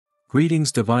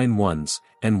Greetings Divine Ones,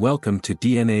 and welcome to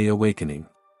DNA Awakening.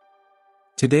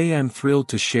 Today I'm thrilled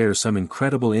to share some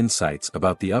incredible insights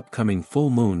about the upcoming full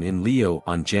moon in Leo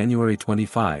on January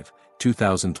 25,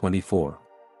 2024.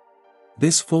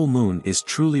 This full moon is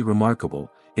truly remarkable.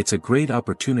 It's a great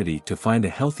opportunity to find a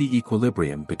healthy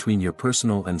equilibrium between your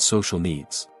personal and social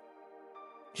needs.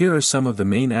 Here are some of the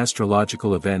main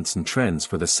astrological events and trends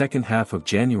for the second half of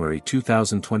January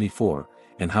 2024,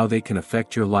 and how they can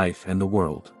affect your life and the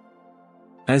world.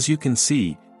 As you can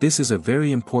see, this is a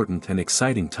very important and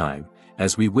exciting time,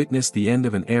 as we witness the end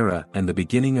of an era and the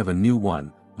beginning of a new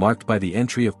one, marked by the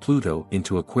entry of Pluto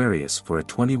into Aquarius for a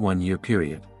 21-year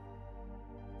period.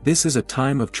 This is a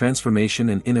time of transformation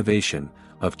and innovation,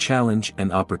 of challenge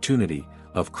and opportunity,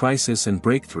 of crisis and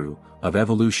breakthrough, of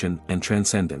evolution and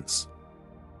transcendence.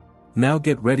 Now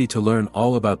get ready to learn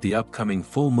all about the upcoming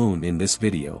full moon in this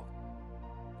video.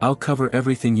 I'll cover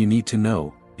everything you need to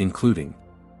know, including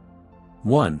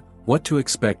 1. What to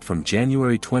expect from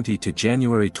January 20 to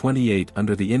January 28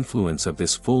 under the influence of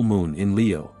this full moon in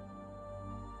Leo.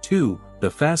 2. The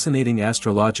fascinating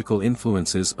astrological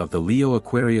influences of the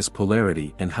Leo-Aquarius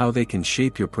polarity and how they can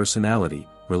shape your personality,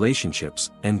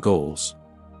 relationships, and goals.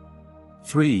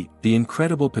 3. The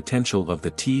incredible potential of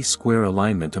the T-square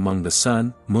alignment among the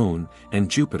Sun, Moon, and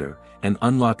Jupiter, and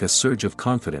unlock a surge of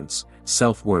confidence,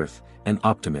 self-worth, and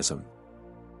optimism.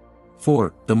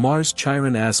 4. The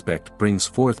Mars-Chiron aspect brings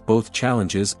forth both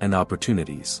challenges and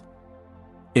opportunities.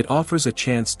 It offers a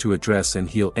chance to address and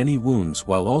heal any wounds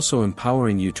while also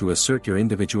empowering you to assert your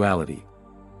individuality.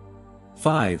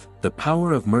 5. The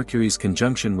power of Mercury's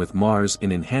conjunction with Mars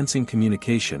in enhancing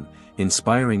communication,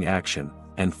 inspiring action,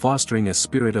 and fostering a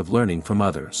spirit of learning from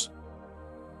others.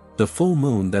 The full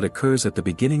moon that occurs at the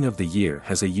beginning of the year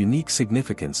has a unique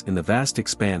significance in the vast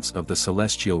expanse of the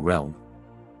celestial realm.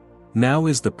 Now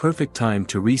is the perfect time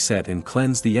to reset and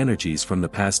cleanse the energies from the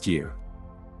past year.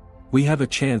 We have a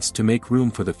chance to make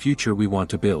room for the future we want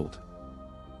to build.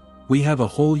 We have a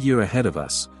whole year ahead of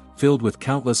us, filled with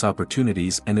countless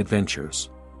opportunities and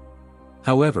adventures.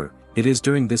 However, it is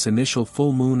during this initial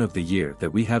full moon of the year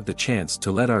that we have the chance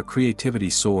to let our creativity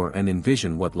soar and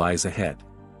envision what lies ahead.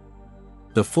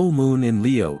 The full moon in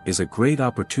Leo is a great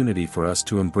opportunity for us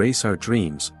to embrace our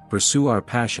dreams, pursue our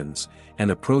passions,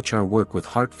 and approach our work with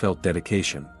heartfelt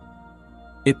dedication.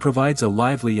 It provides a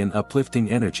lively and uplifting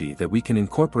energy that we can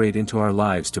incorporate into our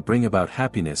lives to bring about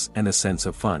happiness and a sense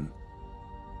of fun.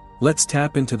 Let's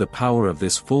tap into the power of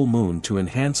this full moon to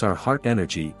enhance our heart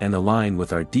energy and align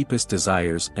with our deepest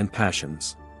desires and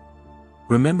passions.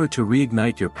 Remember to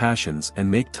reignite your passions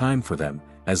and make time for them,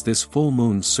 as this full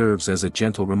moon serves as a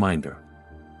gentle reminder.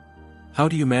 How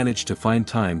do you manage to find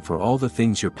time for all the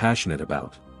things you're passionate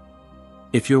about?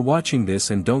 If you're watching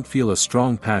this and don't feel a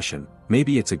strong passion,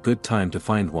 maybe it's a good time to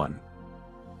find one.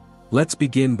 Let's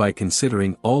begin by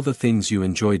considering all the things you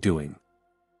enjoy doing.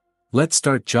 Let's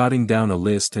start jotting down a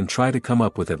list and try to come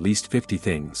up with at least 50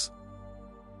 things.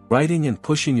 Writing and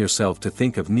pushing yourself to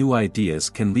think of new ideas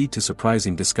can lead to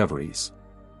surprising discoveries.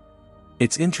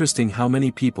 It's interesting how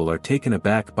many people are taken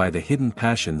aback by the hidden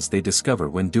passions they discover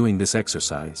when doing this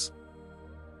exercise.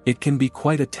 It can be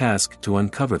quite a task to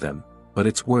uncover them, but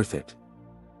it's worth it.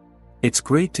 It's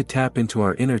great to tap into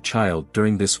our inner child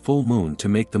during this full moon to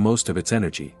make the most of its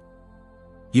energy.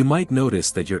 You might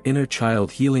notice that your inner child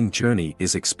healing journey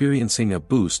is experiencing a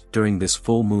boost during this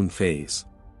full moon phase.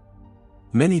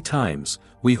 Many times,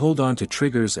 we hold on to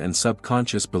triggers and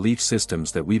subconscious belief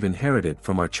systems that we've inherited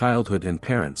from our childhood and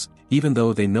parents, even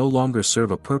though they no longer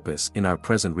serve a purpose in our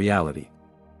present reality.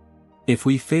 If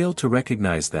we fail to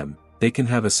recognize them, they can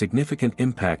have a significant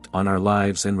impact on our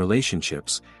lives and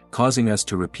relationships, causing us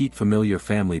to repeat familiar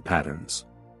family patterns.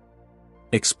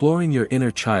 Exploring your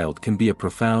inner child can be a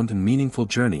profound and meaningful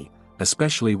journey,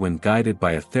 especially when guided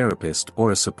by a therapist or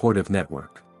a supportive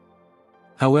network.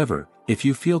 However, if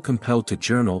you feel compelled to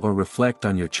journal or reflect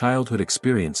on your childhood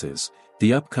experiences,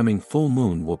 the upcoming full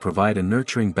moon will provide a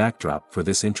nurturing backdrop for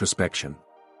this introspection.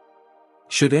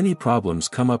 Should any problems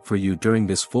come up for you during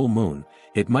this full moon,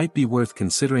 it might be worth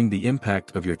considering the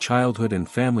impact of your childhood and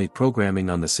family programming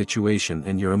on the situation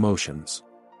and your emotions.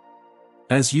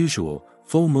 As usual,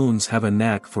 full moons have a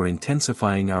knack for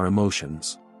intensifying our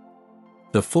emotions.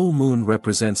 The full moon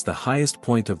represents the highest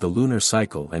point of the lunar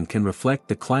cycle and can reflect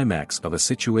the climax of a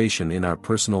situation in our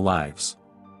personal lives.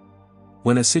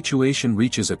 When a situation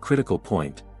reaches a critical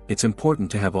point, it's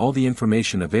important to have all the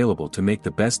information available to make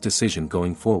the best decision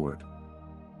going forward.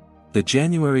 The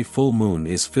January full moon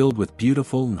is filled with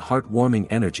beautiful and heartwarming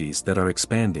energies that are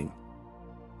expanding.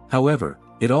 However,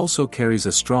 it also carries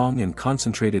a strong and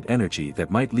concentrated energy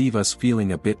that might leave us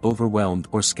feeling a bit overwhelmed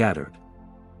or scattered.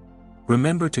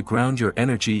 Remember to ground your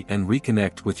energy and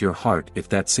reconnect with your heart if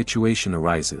that situation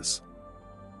arises.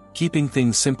 Keeping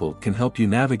things simple can help you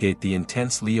navigate the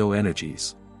intense Leo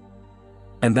energies.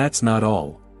 And that's not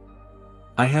all.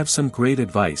 I have some great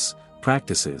advice,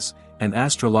 practices, and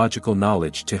astrological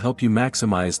knowledge to help you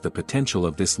maximize the potential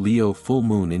of this Leo full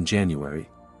moon in January.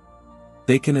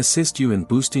 They can assist you in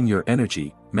boosting your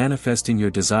energy, manifesting your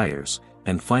desires,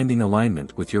 and finding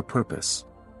alignment with your purpose.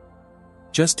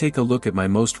 Just take a look at my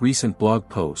most recent blog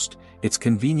post, it's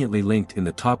conveniently linked in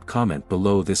the top comment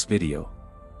below this video.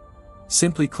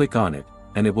 Simply click on it,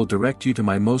 and it will direct you to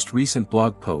my most recent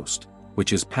blog post,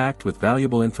 which is packed with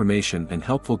valuable information and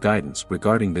helpful guidance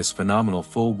regarding this phenomenal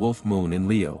full wolf moon in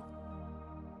Leo.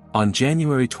 On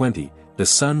January 20, the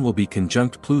Sun will be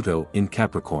conjunct Pluto in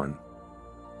Capricorn.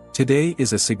 Today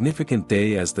is a significant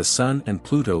day as the Sun and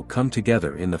Pluto come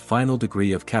together in the final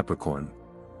degree of Capricorn.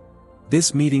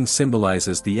 This meeting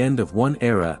symbolizes the end of one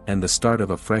era and the start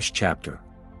of a fresh chapter.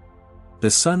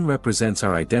 The Sun represents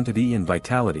our identity and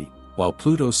vitality, while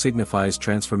Pluto signifies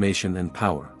transformation and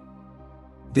power.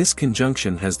 This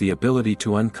conjunction has the ability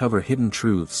to uncover hidden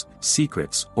truths,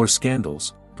 secrets, or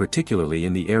scandals, particularly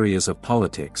in the areas of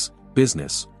politics,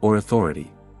 business, or authority.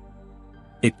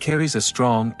 It carries a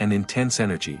strong and intense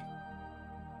energy.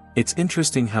 It's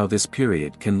interesting how this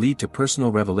period can lead to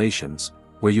personal revelations,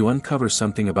 where you uncover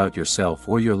something about yourself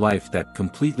or your life that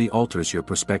completely alters your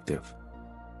perspective.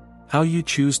 How you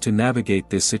choose to navigate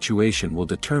this situation will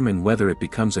determine whether it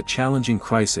becomes a challenging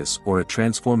crisis or a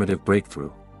transformative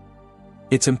breakthrough.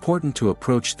 It's important to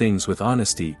approach things with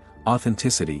honesty,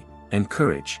 authenticity, and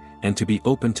courage, and to be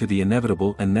open to the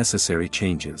inevitable and necessary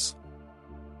changes.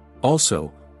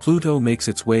 Also, Pluto makes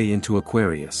its way into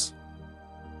Aquarius.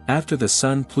 After the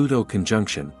Sun-Pluto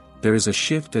conjunction, there is a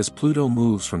shift as Pluto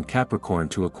moves from Capricorn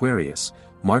to Aquarius,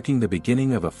 marking the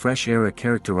beginning of a fresh era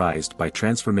characterized by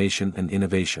transformation and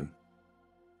innovation.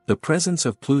 The presence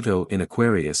of Pluto in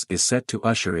Aquarius is set to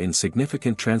usher in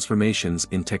significant transformations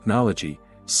in technology,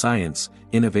 science,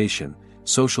 innovation,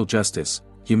 social justice,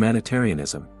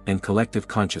 humanitarianism, and collective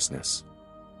consciousness.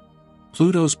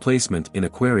 Pluto's placement in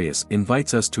Aquarius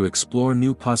invites us to explore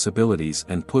new possibilities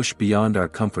and push beyond our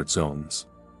comfort zones.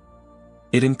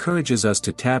 It encourages us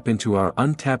to tap into our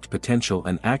untapped potential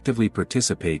and actively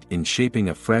participate in shaping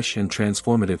a fresh and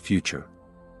transformative future.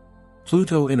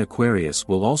 Pluto in Aquarius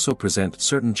will also present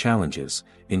certain challenges,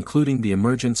 including the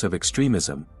emergence of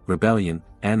extremism, rebellion,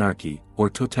 anarchy, or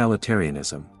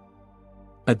totalitarianism.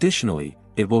 Additionally,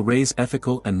 it will raise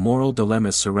ethical and moral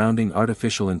dilemmas surrounding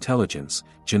artificial intelligence,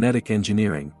 genetic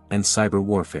engineering, and cyber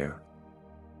warfare.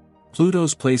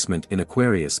 Pluto's placement in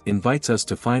Aquarius invites us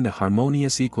to find a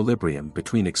harmonious equilibrium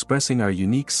between expressing our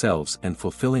unique selves and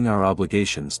fulfilling our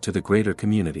obligations to the greater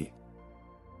community.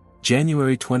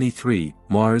 January 23,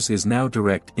 Mars is now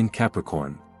direct in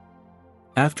Capricorn.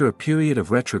 After a period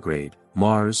of retrograde,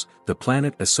 Mars, the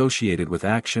planet associated with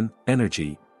action,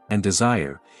 energy, and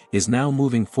desire, is now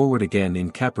moving forward again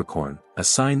in Capricorn, a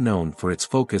sign known for its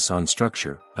focus on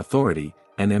structure, authority,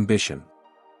 and ambition.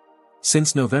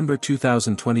 Since November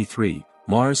 2023,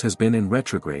 Mars has been in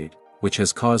retrograde, which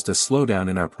has caused a slowdown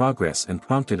in our progress and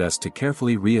prompted us to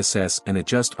carefully reassess and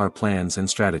adjust our plans and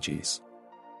strategies.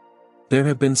 There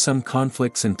have been some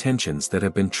conflicts and tensions that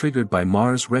have been triggered by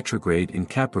Mars retrograde in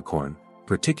Capricorn,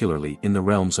 particularly in the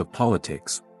realms of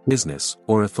politics, business,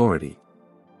 or authority.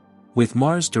 With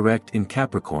Mars direct in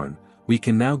Capricorn, we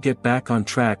can now get back on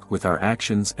track with our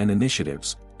actions and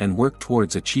initiatives, and work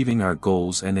towards achieving our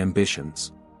goals and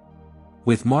ambitions.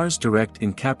 With Mars direct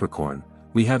in Capricorn,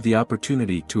 we have the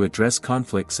opportunity to address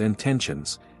conflicts and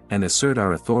tensions, and assert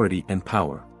our authority and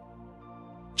power.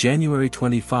 January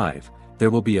 25, there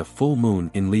will be a full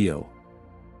moon in Leo.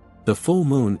 The full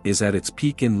moon is at its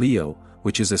peak in Leo,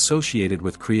 which is associated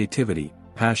with creativity,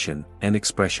 passion, and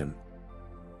expression.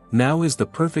 Now is the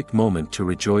perfect moment to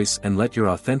rejoice and let your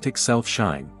authentic self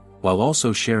shine, while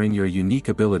also sharing your unique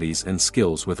abilities and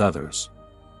skills with others.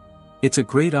 It's a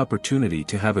great opportunity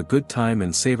to have a good time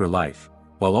and savor life,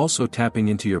 while also tapping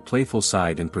into your playful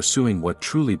side and pursuing what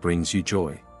truly brings you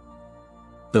joy.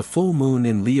 The full moon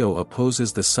in Leo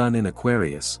opposes the Sun in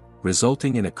Aquarius,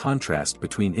 resulting in a contrast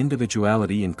between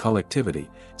individuality and collectivity,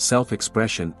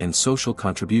 self-expression and social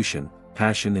contribution,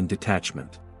 passion and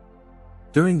detachment.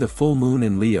 During the full moon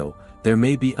in Leo, there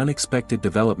may be unexpected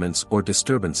developments or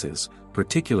disturbances,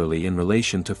 particularly in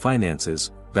relation to finances,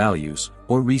 values,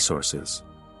 or resources.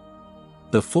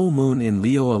 The full moon in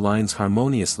Leo aligns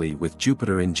harmoniously with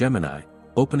Jupiter in Gemini,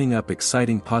 opening up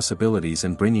exciting possibilities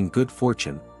and bringing good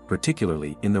fortune,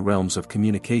 particularly in the realms of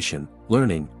communication,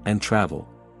 learning, and travel.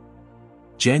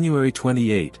 January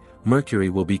 28, Mercury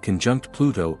will be conjunct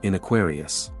Pluto in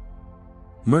Aquarius.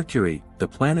 Mercury, the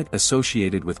planet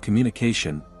associated with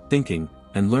communication, thinking,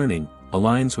 and learning,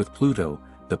 aligns with Pluto,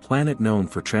 the planet known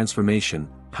for transformation,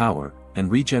 power, and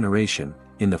regeneration,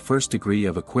 in the first degree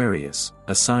of Aquarius,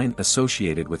 a sign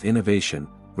associated with innovation,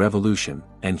 revolution,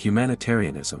 and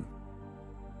humanitarianism.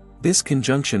 This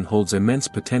conjunction holds immense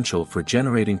potential for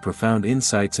generating profound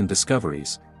insights and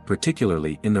discoveries,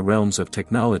 particularly in the realms of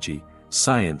technology,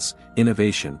 science,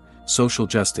 innovation, social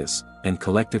justice, and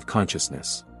collective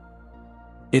consciousness.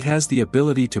 It has the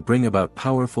ability to bring about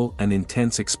powerful and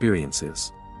intense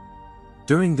experiences.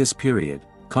 During this period,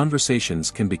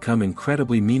 conversations can become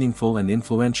incredibly meaningful and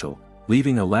influential,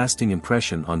 leaving a lasting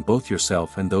impression on both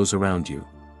yourself and those around you.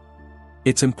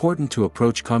 It's important to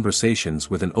approach conversations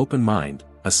with an open mind,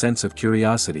 a sense of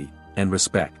curiosity, and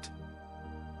respect.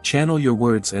 Channel your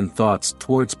words and thoughts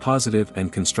towards positive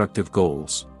and constructive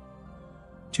goals.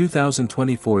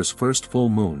 2024's first full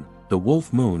moon, the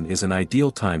Wolf Moon, is an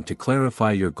ideal time to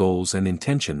clarify your goals and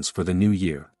intentions for the new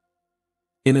year.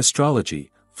 In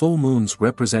astrology, full moons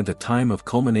represent a time of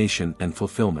culmination and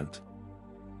fulfillment.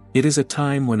 It is a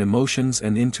time when emotions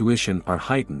and intuition are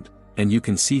heightened, and you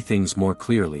can see things more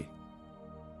clearly.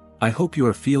 I hope you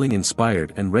are feeling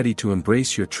inspired and ready to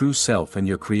embrace your true self and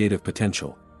your creative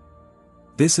potential.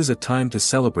 This is a time to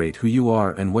celebrate who you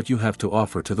are and what you have to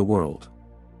offer to the world.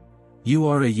 You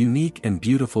are a unique and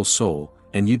beautiful soul,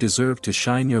 and you deserve to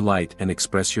shine your light and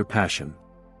express your passion.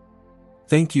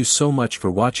 Thank you so much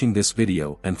for watching this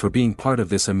video and for being part of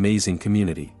this amazing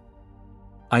community.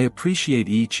 I appreciate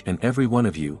each and every one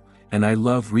of you, and I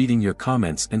love reading your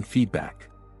comments and feedback.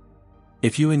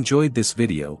 If you enjoyed this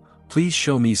video, please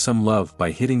show me some love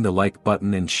by hitting the like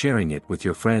button and sharing it with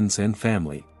your friends and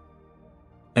family.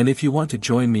 And if you want to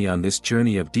join me on this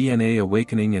journey of DNA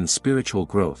awakening and spiritual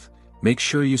growth, make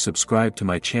sure you subscribe to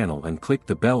my channel and click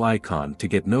the bell icon to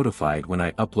get notified when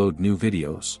I upload new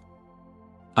videos.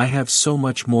 I have so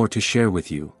much more to share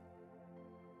with you.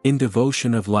 In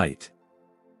devotion of light.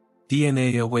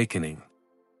 DNA awakening.